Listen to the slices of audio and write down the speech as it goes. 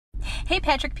Hey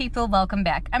Patrick people, welcome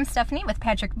back. I'm Stephanie with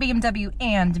Patrick BMW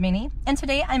and Mini, and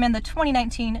today I'm in the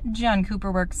 2019 John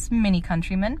Cooper Works Mini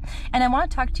Countryman, and I want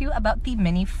to talk to you about the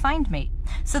Mini FindMate.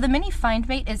 So the Mini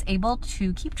FindMate is able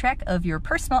to keep track of your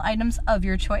personal items of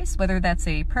your choice, whether that's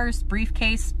a purse,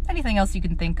 briefcase, anything else you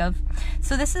can think of.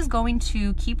 So this is going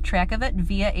to keep track of it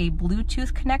via a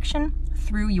Bluetooth connection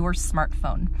through your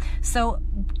smartphone. So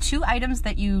two items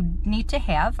that you need to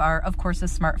have are, of course, a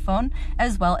smartphone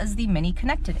as well as the Mini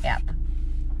Connected app.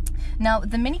 Now,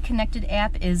 the Mini Connected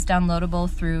app is downloadable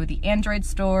through the Android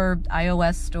store,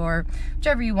 iOS store,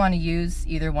 whichever you want to use.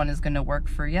 Either one is going to work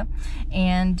for you.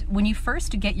 And when you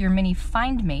first get your Mini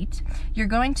FindMate, you're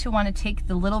going to want to take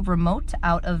the little remote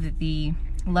out of the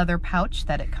leather pouch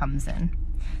that it comes in.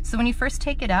 So when you first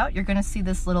take it out, you're going to see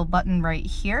this little button right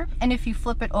here, and if you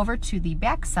flip it over to the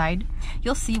back side,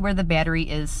 you'll see where the battery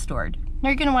is stored. Now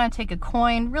you're going to want to take a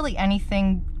coin, really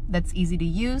anything that's easy to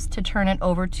use, to turn it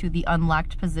over to the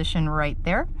unlocked position right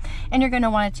there. And you're going to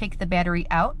want to take the battery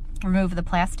out, remove the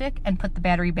plastic, and put the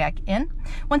battery back in.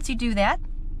 Once you do that,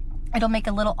 it'll make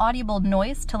a little audible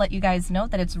noise to let you guys know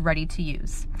that it's ready to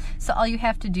use. So all you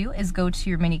have to do is go to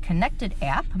your Mini Connected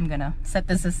app. I'm going to set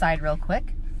this aside real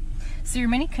quick. So your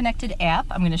Mini Connected app,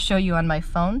 I'm going to show you on my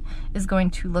phone, is going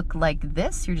to look like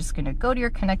this. You're just going to go to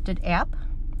your Connected app.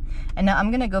 And now I'm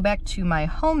going to go back to my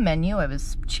home menu. I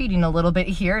was cheating a little bit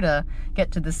here to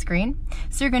get to the screen.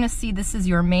 So you're going to see this is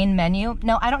your main menu.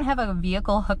 Now I don't have a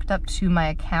vehicle hooked up to my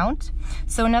account.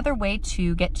 So another way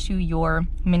to get to your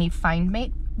Mini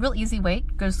FindMate, real easy way,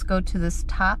 just go to this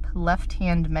top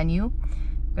left-hand menu.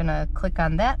 I'm going to click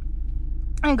on that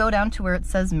and go down to where it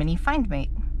says Mini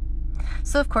FindMate.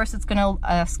 So of course it's going to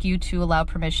ask you to allow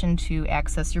permission to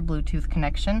access your Bluetooth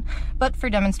connection, but for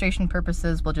demonstration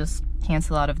purposes we'll just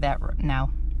cancel out of that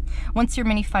now. Once your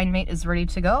Mini FindMate is ready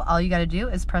to go, all you got to do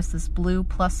is press this blue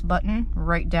plus button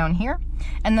right down here,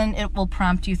 and then it will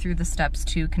prompt you through the steps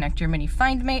to connect your Mini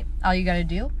FindMate. All you got to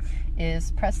do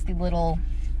is press the little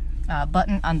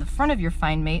button on the front of your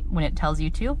FindMate when it tells you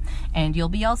to, and you'll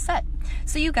be all set.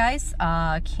 So you guys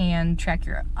can track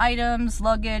your items,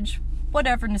 luggage,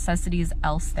 whatever necessities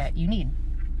else that you need.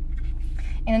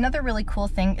 And another really cool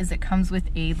thing is it comes with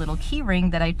a little key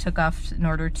ring that I took off in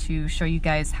order to show you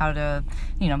guys how to,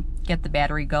 get the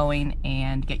battery going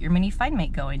and get your Mini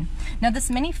FindMate going. Now this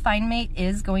Mini FindMate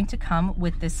is going to come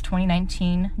with this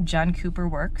 2019 John Cooper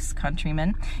Works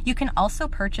Countryman. You can also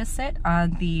purchase it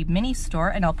on the Mini store,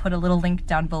 and I'll put a little link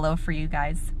down below for you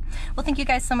guys. Well, thank you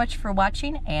guys so much for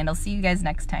watching, and I'll see you guys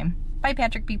next time. Bye,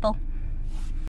 Patrick people.